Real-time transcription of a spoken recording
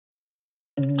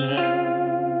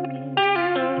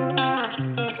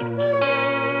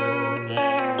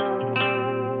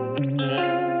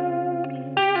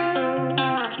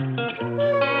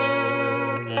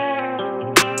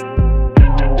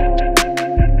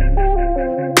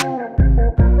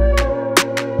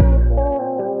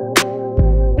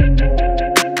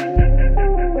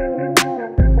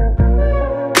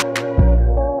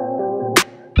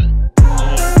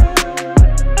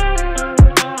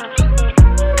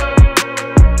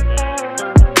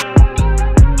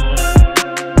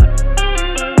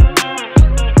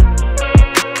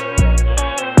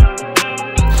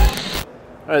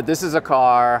This is a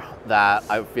car that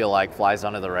I feel like flies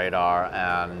under the radar,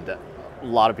 and a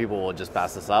lot of people will just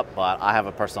pass this up, but I have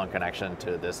a personal connection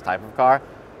to this type of car.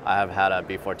 I have had a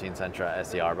B14 Sentra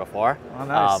SER before. Oh,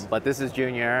 nice. But this is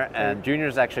Junior, and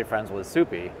Junior's actually friends with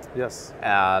Soupy. Yes.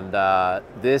 And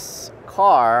this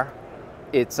car,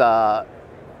 it's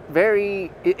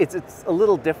it's a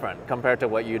little different compared to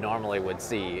what you normally would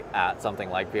see at something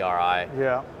like PRI.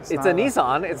 Yeah. It's a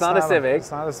Nissan, it's not a Civic.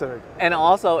 It's not a Civic. And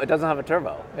also, it doesn't have a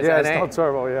turbo. It's no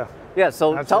turbo, yeah. Yeah,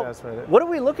 so aspirated. What are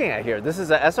we looking at here? This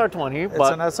is a SR20, It's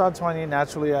an SR20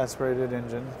 naturally aspirated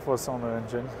engine, 4-cylinder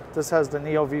engine. This has the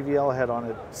Neo VVL head on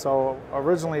it. So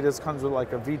originally this comes with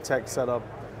like a VTEC setup,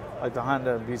 like the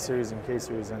Honda B-Series and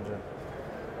K-Series engine.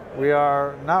 We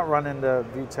are not running the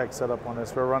VTEC setup on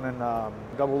this. We're running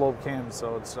double lobe cams,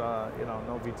 so it's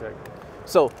no VTEC.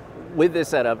 So with this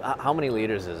setup, how many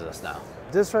liters is this now?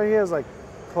 This right here is like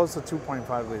close to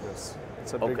 2.5 liters.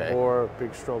 It's a big bore,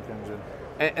 big stroke engine.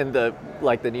 And the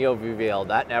Neo VVL,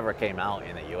 that never came out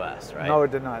in the US, right? No,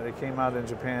 it did not. It came out in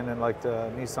Japan in like the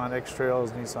Nissan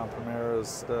X-Trails, Nissan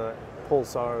Primeras, the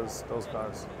Pulsars, those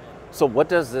cars. So what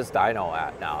does this dyno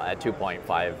at now at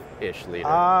 2.5-ish liter?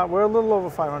 We're a little over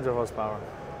 500 horsepower.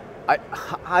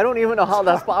 I don't even know how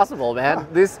that's possible, man.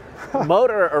 This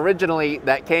motor originally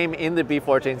that came in the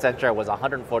B14 Sentra was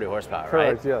 140 horsepower,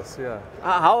 Correct, right? yes, yeah.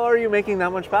 How are you making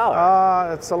that much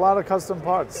power? It's a lot of custom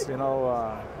parts, you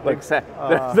know.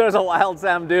 There's a wild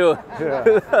Sam Do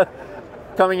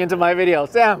coming into my video.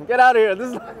 Sam, get out of here.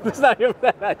 This is not your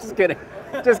Just kidding.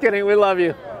 Just kidding. We love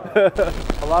you.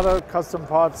 A lot of custom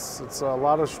parts. It's a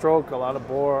lot of stroke, a lot of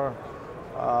bore.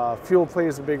 Fuel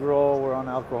plays a big role. We're on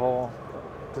alcohol.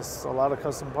 Just a lot of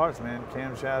custom parts, man.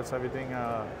 Camshafts, everything.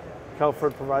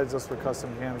 Kapper provides us with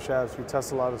custom camshafts. We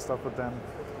test a lot of stuff with them.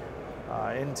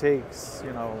 Intakes,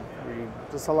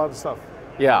 just a lot of stuff.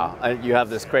 Yeah, you have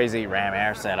this crazy ram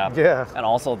air setup. Yeah. And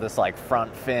also this like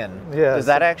front fin. Yeah. Does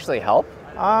that actually help?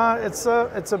 It's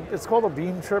called a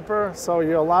beam tripper. So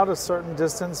you're allowed a certain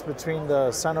distance between the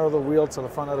center of the wheel to the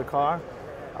front of the car.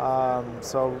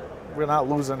 So we're not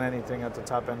losing anything at the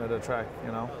top end of the track,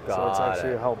 So it's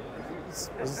actually a help.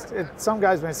 Some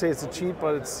guys may say it's a cheat,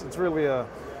 but it's really a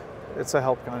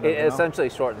help kind of. It essentially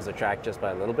shortens the track just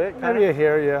by a little bit. Maybe a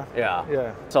hair, yeah.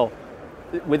 Yeah. So,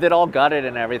 with it all gutted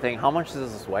and everything, how much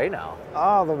does this weigh now?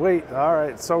 The weight. All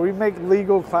right. So we make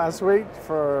legal class weight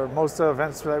for most of the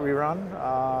events that we run.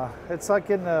 It's like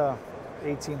in the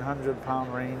 1,800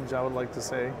 pound range, I would like to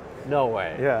say. No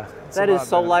way. Yeah. That is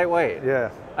so lightweight.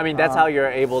 Yeah. I mean, that's how you're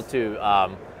able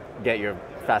to get your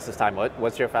fastest time.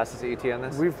 What's your fastest ET on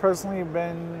this? We've personally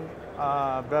been,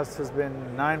 best has been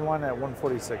 9.1 at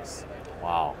 146.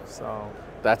 Wow. So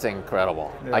that's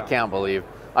incredible. Yeah. I can't believe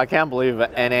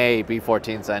NA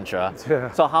B14 Sentra.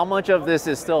 Yeah. So how much of this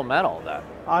is still metal then?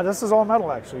 This is all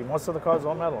metal actually. Most of the car's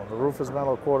all metal. The roof is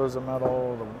metal, quarters are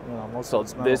metal. Most of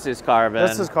it's metal. This is carbon.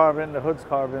 This is carbon. The hood's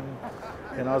carbon.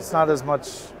 It's not as much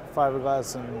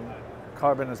fiberglass and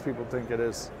carbon as people think it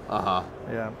is.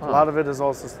 Yeah. A lot of it is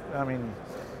also.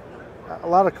 A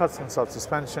lot of custom stuff.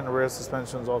 Suspension, rear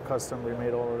suspension is all custom. We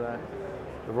made all of that.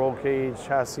 The roll cage,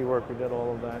 chassis work, we did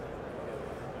all of that.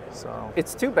 So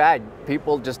it's too bad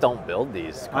people just don't build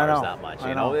these cars that much.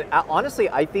 You know, honestly,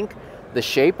 I think the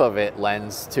shape of it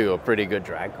lends to a pretty good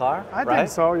drag car. I think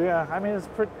so. Yeah. I mean, it's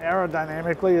pretty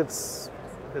aerodynamically,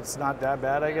 it's not that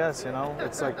bad, I guess.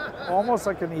 It's like almost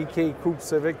like an EK Coupe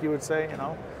Civic, you would say.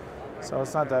 So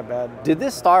it's not that bad. Did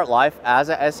this start life as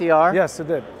a SER? Yes, it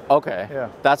did. Okay. Yeah.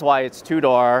 That's why it's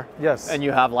two-door. Yes. And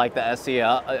you have like the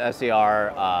SER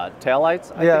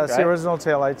taillights, I think, it's the original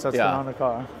taillights that's been on the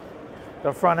car.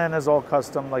 The front end is all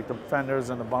custom, like the fenders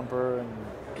and the bumper, and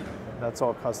that's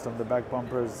all custom. The back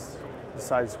bumpers, the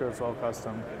side skirts, all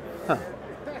custom. Huh.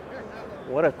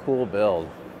 What a cool build.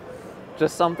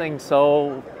 Just something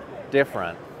so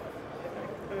different.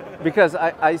 Because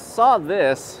I saw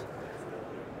this,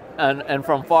 And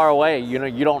from far away,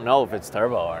 you don't know if it's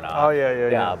turbo or not. Oh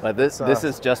yeah. But this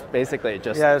is just basically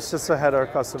just it's just a header,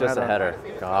 custom just header. a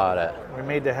header. Got it. We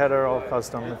made the header all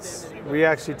custom. We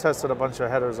actually tested a bunch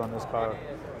of headers on this car,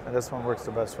 and this one works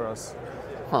the best for us.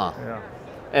 Huh. Yeah.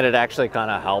 And it actually kind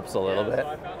of helps a little bit.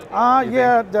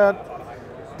 Yeah.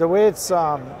 The way it's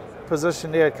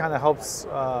positioned there, it kind of helps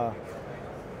the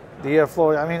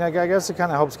airflow. I mean, I guess it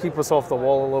kind of helps keep us off the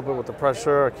wall a little bit with the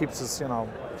pressure. It keeps us,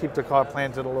 keep the car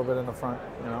planted a little bit in the front.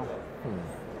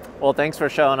 Well, thanks for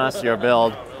showing us your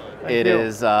build. Thank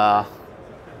you.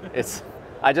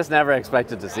 I just never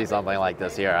expected to see something like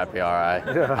this here at PRI.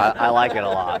 Yeah. I like it a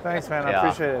lot. Thanks, man. I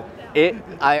appreciate it.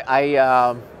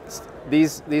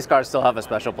 These cars still have a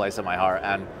special place in my heart,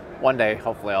 and one day,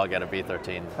 hopefully, I'll get a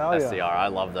B13 SCR. Yeah. I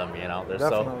love them. They're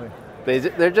Definitely.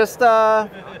 they're just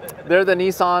they're the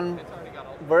Nissan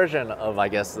version of, I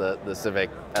guess, the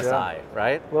Civic SI,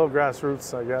 right? A little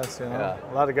grassroots, I guess. Yeah.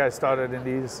 A lot of guys started in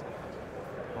these,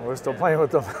 and we're still playing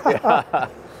with them. Yeah.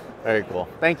 Very cool.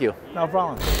 Thank you. No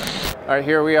problem. All right,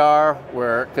 here we are.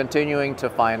 We're continuing to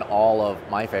find all of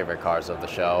my favorite cars of the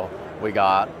show. We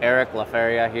got Eric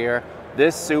LaFeria here.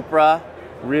 This Supra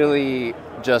really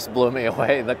just blew me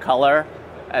away. The color,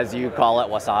 as you call it,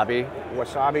 wasabi.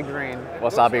 Wasabi green.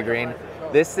 Wasabi green.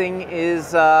 This thing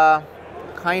is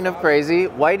kind of crazy.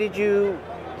 Why did you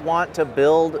want to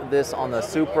build this on the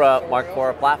Supra Mark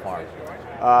IV platform?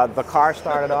 The car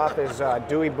started off as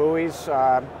Dewey Bowie's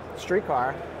street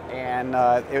car, and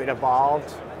it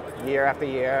evolved year after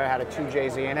year. It had a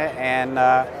 2JZ in it, and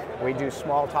we do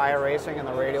small tire racing in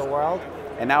the radial world.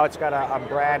 And now it's got a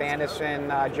Brad Anderson,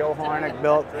 Joe Hornick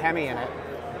built Hemi in it.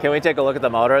 Can we take a look at the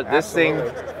motor? Absolutely.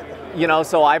 This thing,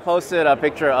 so I posted a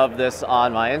picture of this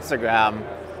on my Instagram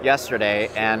yesterday,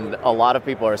 and a lot of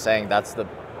people are saying that's the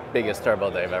biggest turbo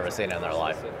they've ever seen in their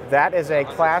life. That is a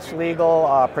class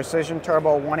legal precision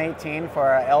turbo 118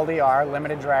 for LDR,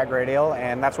 limited drag radial,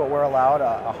 and that's what we're allowed,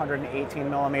 a 118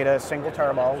 millimeter single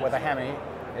turbo with a Hemi.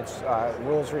 It's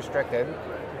rules restricted.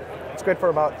 It's good for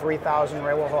about 3,000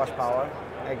 railwheel horsepower.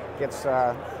 It gets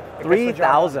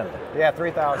 3,000? Yeah,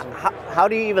 3,000. How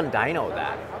do you even dyno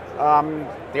that?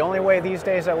 The only way these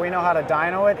days that we know how to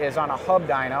dyno it is on a hub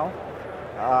dyno.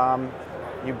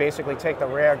 You basically take the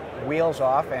rear wheels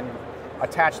off and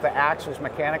attach the axles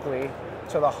mechanically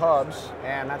to the hubs,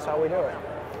 and that's how we do it.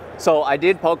 So I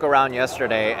did poke around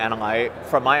yesterday, and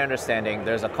from my understanding,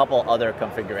 there's a couple other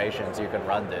configurations you can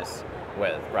run this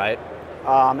with, right?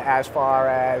 As far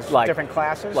as different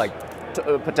classes?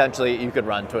 Potentially you could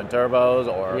run twin turbos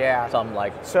or something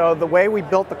like... So the way we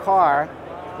built the car,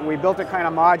 we built it kind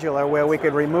of modular, where we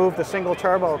could remove the single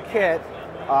turbo kit,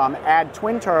 add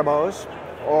twin turbos,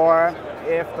 or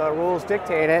if the rules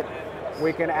dictate it,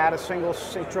 we can add a single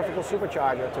centrifugal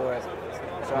supercharger to it.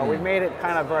 So we've made it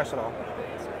kind of versatile.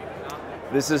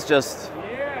 This is just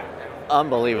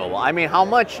unbelievable. I mean, how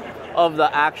much of the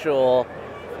actual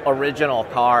original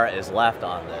car is left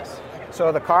on this?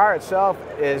 So the car itself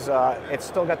is, it's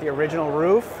still got the original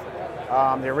roof,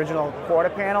 the original quarter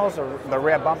panels, the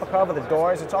rear bumper cover, the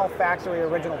doors. It's all factory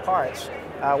original parts.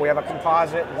 We have a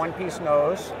composite one-piece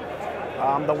nose.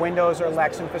 The windows are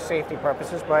Lexan for safety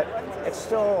purposes, but it's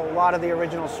still a lot of the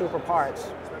original Supra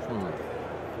parts.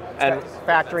 And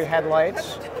factory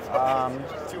headlights,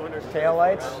 tail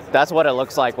lights. That's what it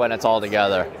looks like when it's all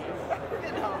together.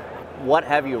 What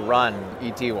have you run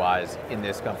ET-wise in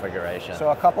this configuration? So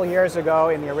a couple years ago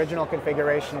in the original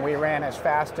configuration, we ran as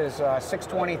fast as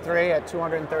 623 at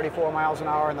 234 miles an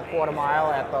hour in the quarter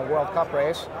mile at the World Cup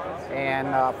race,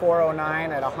 and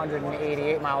 409 at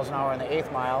 188 miles an hour in the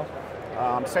eighth mile.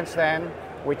 Since then,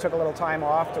 we took a little time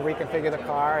off to reconfigure the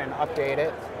car and update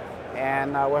it,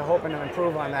 and we're hoping to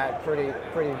improve on that pretty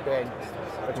big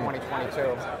for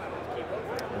 2022.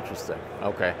 Interesting.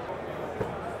 Okay.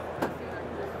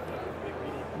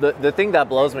 The thing that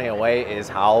blows me away is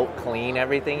how clean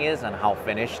everything is and how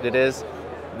finished it is.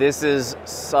 This is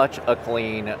such a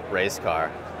clean race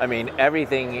car. I mean,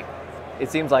 everything, it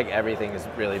seems like everything has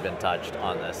really been touched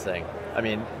on this thing. I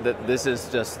mean, this is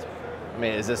just,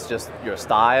 is this just your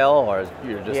style, or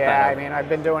you're just I mean, I've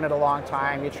been doing it a long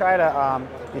time. You try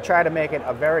to make it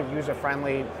a very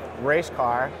user-friendly race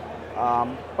car,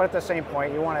 but at the same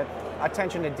point, you want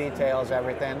attention to details,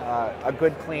 everything. A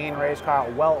good, clean race car,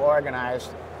 well organized.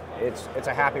 It's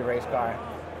a happy race car.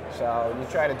 So you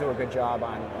try to do a good job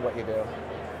on what you do.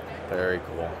 Very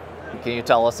cool. Can you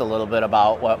tell us a little bit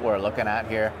about what we're looking at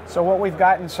here? So what we've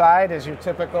got inside is your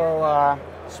typical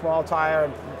small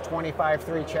tire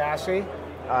 25.3 chassis,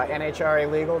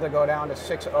 NHRA legal to go down to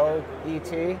 6.0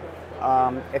 ET.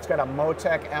 It's got a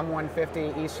Motec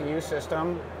M150 ECU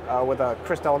system with a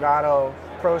Chris Delgado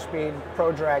Pro Speed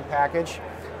Pro Drag package.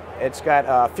 It's got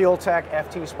a Fuel Tech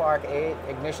FT Spark 8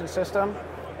 ignition system.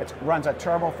 It runs a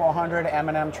turbo 400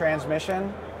 M&M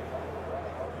transmission.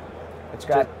 It's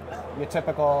got your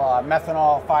typical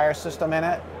methanol fire system in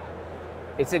it.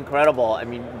 It's incredible. I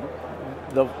mean,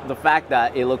 the fact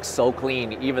that it looks so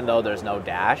clean, even though there's no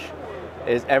dash,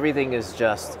 is everything is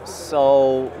just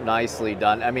so nicely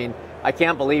done. I mean, I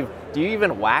can't believe, do you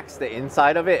even wax the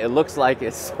inside of it? It looks like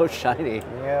it's so shiny.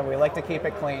 Yeah, we like to keep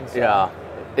it clean. So. Yeah,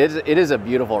 it is a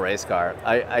beautiful race car.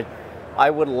 I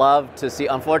would love to see,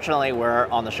 unfortunately we're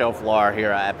on the show floor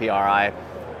here at PRI,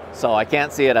 so I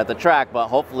can't see it at the track, but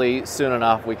hopefully soon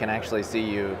enough we can actually see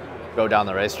you go down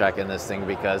the racetrack in this thing,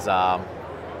 because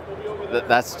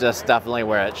that's just definitely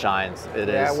where it shines. It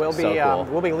is we'll be so cool.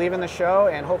 we'll be leaving the show,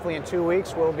 and hopefully in 2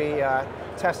 weeks we'll be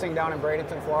testing down in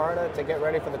Bradenton, Florida, to get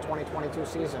ready for the 2022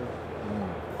 season.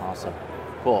 Awesome,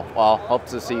 cool. Well, hope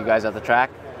to see you guys at the track,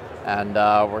 and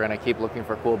we're gonna keep looking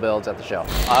for cool builds at the show.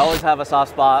 I always have a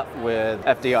soft spot with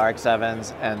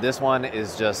FD-RX-7s, and this one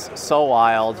is just so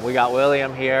wild. We got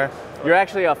William here. You're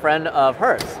actually a friend of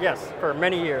hers. Yes, for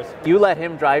many years. You let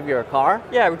him drive your car?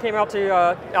 Yeah, we came out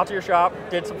to your shop,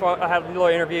 did some fun. I had a little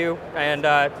interview, and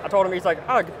I told him, he's like,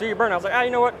 "Oh, do your burnout." I was like, "Ah,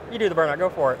 you know what? You do the burnout, go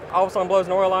for it." All of a sudden, blows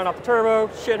an oil line off the turbo,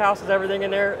 shit houses everything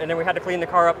in there, and then we had to clean the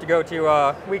car up to go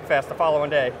to Week Fest the following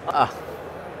day.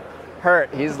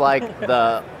 Hurt. He's like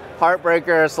the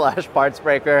heartbreaker slash parts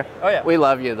breaker. Oh yeah. We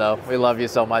love you though. We love you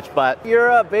so much. But you're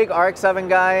a big RX-7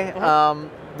 guy. Mm-hmm.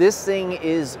 This thing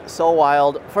is so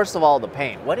wild. First of all, the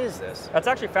paint. What is this? That's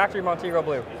actually factory Montego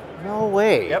blue. No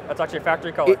way. Yep, that's actually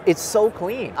factory color. It's so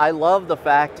clean. I love the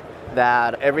fact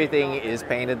that everything is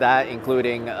painted that,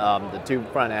 including the tube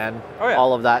front end,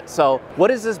 all of that. So what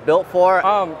is this built for?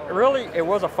 Really, it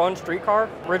was a fun street car.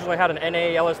 Originally had an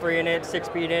NA LS3 in it,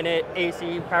 6-speed in it,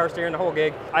 AC, power steering, the whole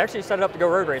gig. I actually set it up to go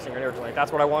road racing originally.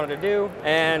 That's what I wanted to do.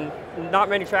 And not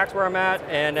many tracks where I'm at,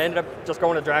 and I ended up just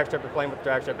going to drag strip and playing with the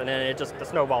drag strip, and then it just, the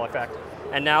snowball effect.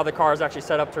 And now the car is actually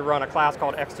set up to run a class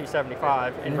called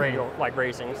XT75 in radial like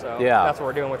racing. So that's what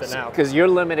we're doing with it now. Because you're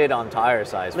limited on tire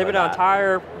size. Limited on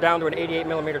tire, down to an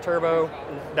 88mm turbo.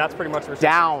 That's pretty much the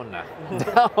down.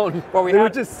 Down. Well, we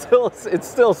had just it's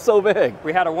still so big.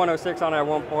 We had a 106 on it at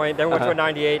one point, then we went to a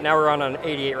 98. Now we're on an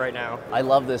 88 right now. I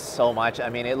love this so much. I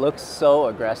mean, it looks so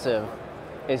aggressive.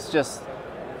 It's just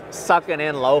sucking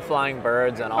in low-flying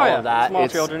birds and all of that. Small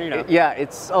children, you know. Yeah,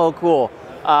 it's so cool.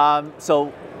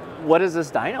 So what is this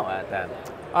dyno at then?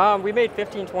 We made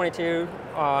 1522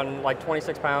 on like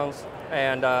 26 pounds,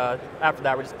 and after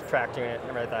that we just track tune it and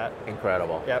everything like that.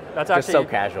 Incredible. Yep, that's just actually so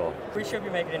casual. We should be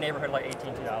making a neighborhood like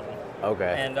 18-2000.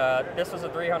 Okay. And this was a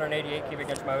 388 cubic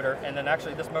inch motor, and then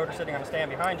actually this motor sitting on the stand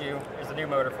behind you is the new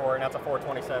motor for it, and that's a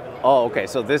 427. Oh, okay,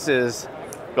 so this is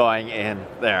going in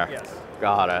there. Yes.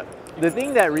 Got it. The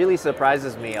thing that really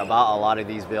surprises me about a lot of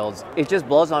these builds, it just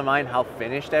blows my mind how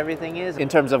finished everything is in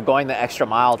terms of going the extra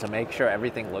mile to make sure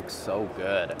everything looks so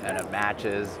good and it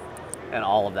matches and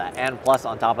all of that. And plus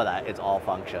on top of that, it's all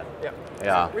function. Yep.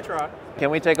 Yeah. So we try. Can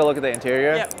we take a look at the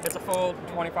interior? Yeah, it's a full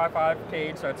 25.5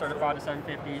 cage, so it's certified to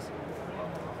 750s.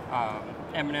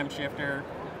 M&M shifter,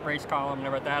 race column, and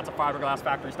everything like that. It's a fiberglass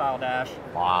factory style dash.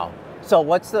 Wow. So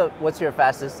what's your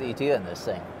fastest ET in this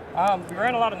thing? We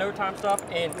ran a lot of no time stuff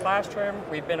in class trim.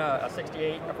 We've been a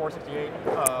 468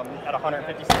 at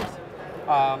 156,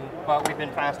 but we've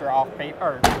been faster off paper,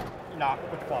 or not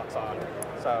with the clocks on.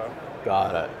 So.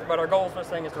 Got it. But our goal for this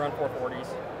thing is to run 440s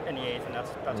in the 8th, and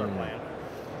that's our plan.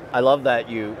 I love that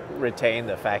you retain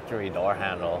the factory door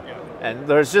handle. Yeah. And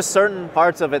there's just certain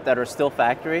parts of it that are still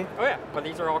factory. Oh yeah, but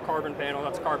these are all carbon panel,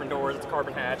 that's carbon doors, it's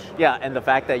carbon hatch. Yeah, and the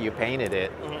fact that you painted it,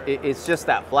 it's just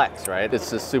that flex, right? It's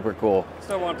just super cool.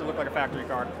 Still want it to look like a factory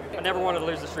car. I never wanted to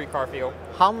lose the street car feel.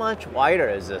 How much wider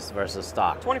is this versus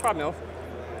stock? 25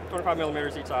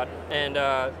 millimeters each side. And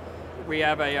we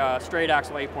have a straight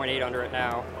axle 8.8 under it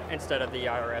now, instead of the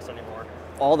IRS anymore.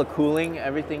 All the cooling,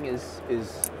 everything is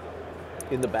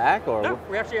in the back, or? No,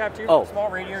 we actually have two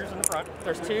small radiators in the front.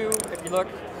 There's two, if you look,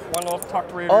 one little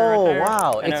tucked radiator right there,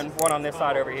 wow. And then one on this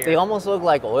side over here. They almost look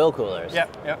like oil coolers.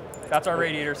 Yep. That's our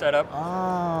radiator setup.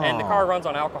 Oh. And the car runs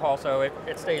on alcohol, so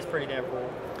it stays pretty damn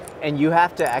cool. And you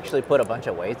have to actually put a bunch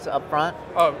of weights up front?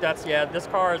 Oh, this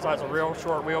car has a real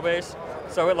short wheelbase,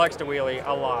 so it likes to wheelie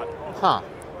a lot. Huh.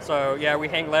 So yeah, we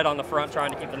hang lead on the front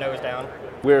trying to keep the nose down.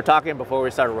 We were talking before we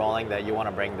started rolling that you want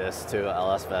to bring this to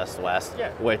LS Fest West,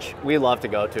 which we love to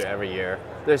go to every year.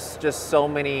 There's just so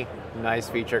many nice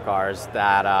feature cars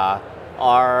that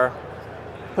are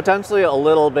potentially a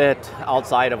little bit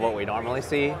outside of what we normally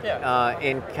see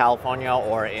in California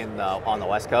or on the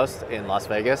West Coast in Las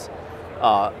Vegas.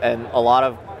 And a lot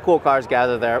of cool cars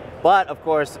gather there. But of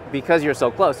course, because you're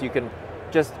so close, you can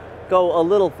just go a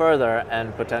little further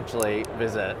and potentially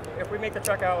visit. If we make the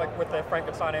trek out like with the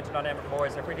Frankenstein engine dynamic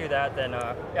boys, if we do that, then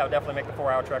yeah, I'll definitely make the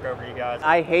 4-hour trek over to you guys.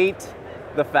 I hate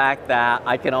the fact that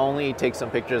I can only take some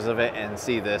pictures of it and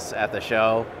see this at the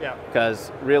show. Yeah.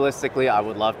 Because realistically, I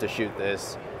would love to shoot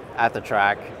this at the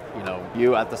track, you know,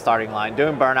 you at the starting line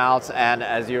doing burnouts, and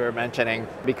as you were mentioning,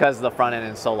 because the front end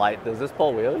is so light, does this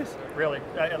pull wheelies? Really,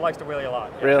 it likes to wheelie a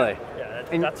lot. Yeah. Really? Yeah,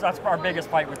 that's our biggest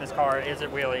fight with this car, is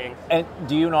it wheeling. And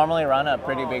do you normally run a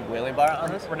pretty big wheelie bar on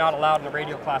this? We're not allowed in the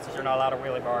radial classes, you're not allowed a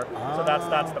wheelie bar. So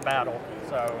that's the battle.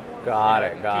 So got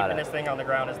it. Keeping this thing on the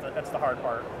ground that's the hard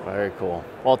part. Very cool.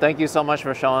 Well, thank you so much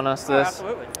for showing us this.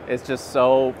 Absolutely. It's just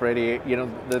so pretty. You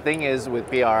know, the thing is with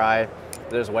PRI,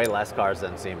 there's way less cars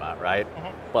than SEMA, right?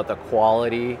 But the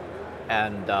quality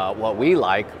and what we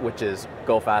like, which is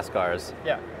go fast cars,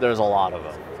 there's a lot of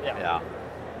them. Yeah.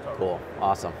 Cool.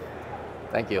 Awesome.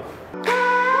 Thank you.